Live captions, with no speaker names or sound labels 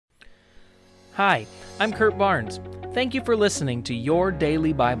Hi, I'm Kurt Barnes. Thank you for listening to Your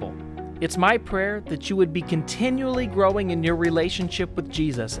Daily Bible. It's my prayer that you would be continually growing in your relationship with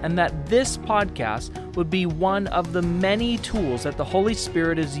Jesus and that this podcast would be one of the many tools that the Holy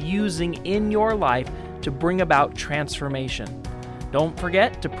Spirit is using in your life to bring about transformation. Don't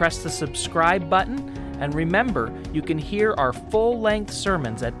forget to press the subscribe button, and remember, you can hear our full-length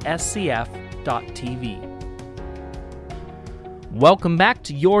sermons at scf.tv. Welcome back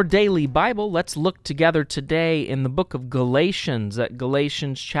to Your Daily Bible. Let's look together today in the book of Galatians at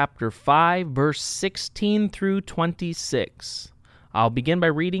Galatians chapter 5, verse 16 through 26. I'll begin by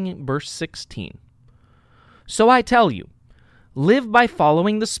reading verse 16. So I tell you, live by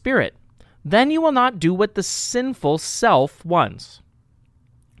following the Spirit. Then you will not do what the sinful self wants.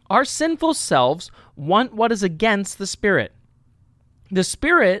 Our sinful selves want what is against the Spirit. The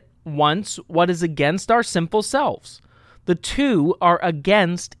Spirit wants what is against our sinful selves. The two are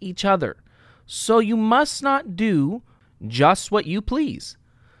against each other. So you must not do just what you please.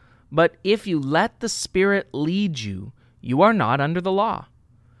 But if you let the Spirit lead you, you are not under the law.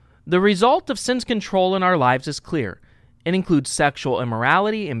 The result of sin's control in our lives is clear. It includes sexual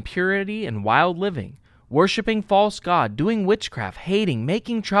immorality, impurity, and wild living, worshiping false god, doing witchcraft, hating,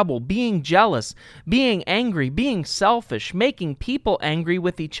 making trouble, being jealous, being angry, being selfish, making people angry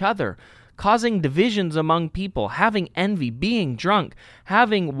with each other, causing divisions among people, having envy, being drunk,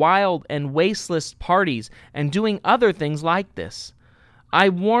 having wild and wasteless parties, and doing other things like this. I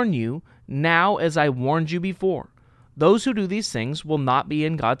warn you now as I warned you before. Those who do these things will not be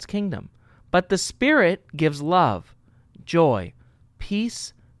in God's kingdom. But the Spirit gives love, joy,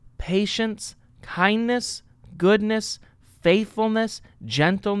 peace, patience, kindness, goodness, faithfulness,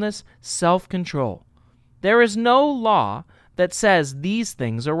 gentleness, self-control. There is no law that says these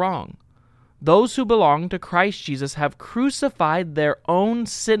things are wrong. Those who belong to Christ Jesus have crucified their own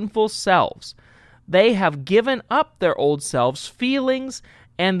sinful selves. They have given up their old selves, feelings,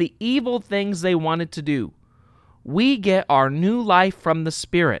 and the evil things they wanted to do. We get our new life from the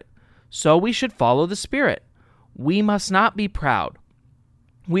Spirit, so we should follow the Spirit. We must not be proud.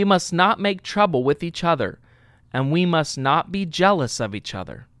 We must not make trouble with each other, and we must not be jealous of each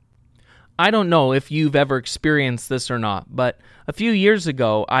other. I don't know if you've ever experienced this or not, but a few years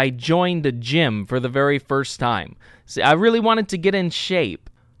ago, I joined a gym for the very first time. See, I really wanted to get in shape,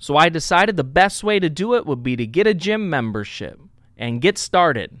 so I decided the best way to do it would be to get a gym membership and get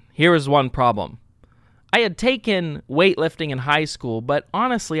started. Here is one problem. I had taken weightlifting in high school, but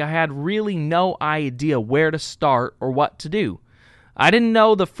honestly, I had really no idea where to start or what to do. I didn't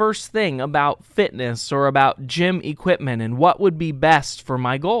know the first thing about fitness or about gym equipment and what would be best for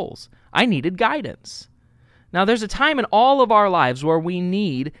my goals. I needed guidance. Now, there's a time in all of our lives where we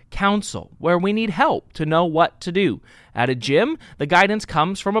need counsel, where we need help to know what to do. At a gym, the guidance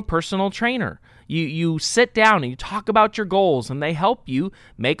comes from a personal trainer. You sit down and you talk about your goals, and they help you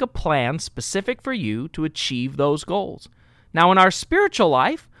make a plan specific for you to achieve those goals. Now, in our spiritual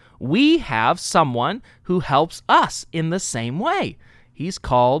life, we have someone who helps us in the same way. He's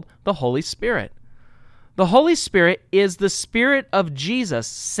called the Holy Spirit. The Holy Spirit is the Spirit of Jesus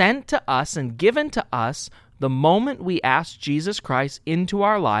sent to us and given to us the moment we ask Jesus Christ into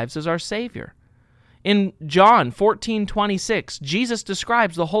our lives as our Savior. In John 14:26, Jesus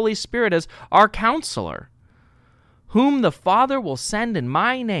describes the Holy Spirit as our counselor. Whom the Father will send in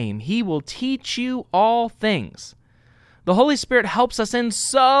my name, he will teach you all things. The Holy Spirit helps us in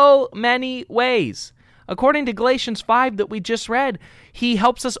so many ways. According to Galatians 5 that we just read, he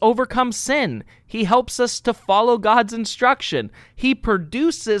helps us overcome sin. He helps us to follow God's instruction. He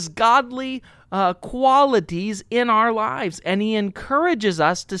produces godly qualities in our lives, and he encourages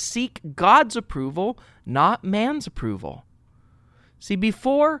us to seek God's approval, not man's approval. See,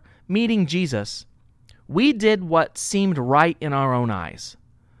 before meeting Jesus, we did what seemed right in our own eyes.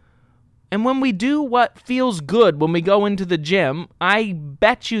 And when we do what feels good when we go into the gym, I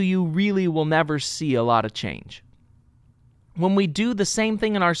bet you really will never see a lot of change. When we do the same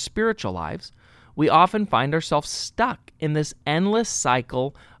thing in our spiritual lives, we often find ourselves stuck in this endless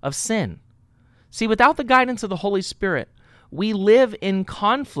cycle of sin. See, without the guidance of the Holy Spirit, we live in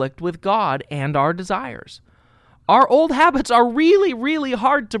conflict with God and our desires. Our old habits are really, really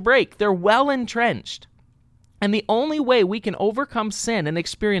hard to break. They're well entrenched. And the only way we can overcome sin and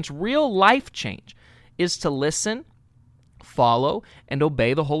experience real life change is to listen, follow, and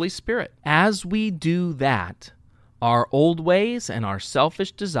obey the Holy Spirit. As we do that, our old ways and our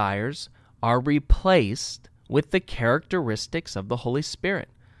selfish desires are replaced with the characteristics of the Holy Spirit.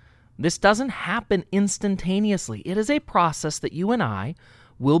 This doesn't happen instantaneously. It is a process that you and I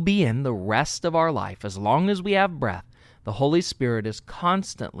will be in the rest of our life, as long as we have breath, The Holy Spirit is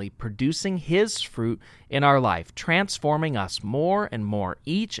constantly producing His fruit in our life, transforming us more and more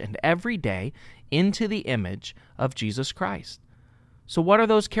each and every day into the image of Jesus Christ. So what are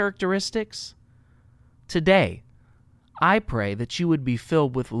those characteristics? Today, I pray that you would be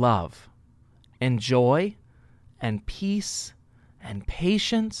filled with love and joy and peace and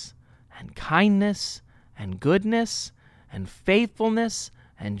patience and kindness and goodness and faithfulness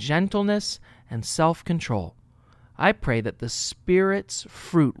and gentleness and self-control. I pray that the Spirit's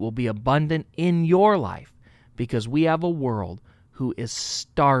fruit will be abundant in your life because we have a world who is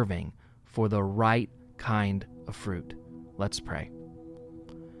starving for the right kind of fruit. Let's pray.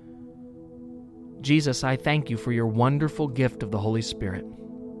 Jesus, I thank you for your wonderful gift of the Holy Spirit.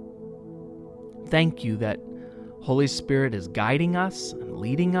 Thank you that Holy Spirit is guiding us and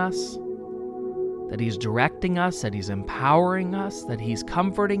leading us, that He's directing us, that He's empowering us, that He's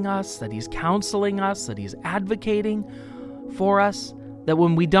comforting us, that He's counseling us, that He's advocating for us, that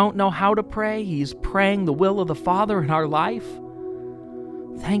when we don't know how to pray, He's praying the will of the Father in our life.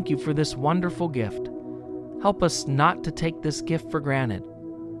 Thank you for this wonderful gift. Help us not to take this gift for granted,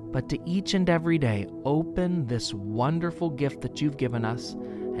 but to each and every day open this wonderful gift that you've given us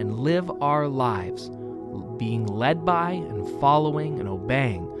and live our lives being led by and following and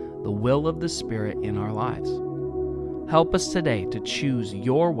obeying the will of the Spirit in our lives. Help us today to choose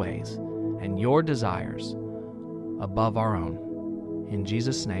your ways and your desires above our own. In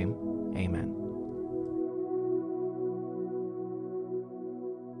Jesus' name, amen.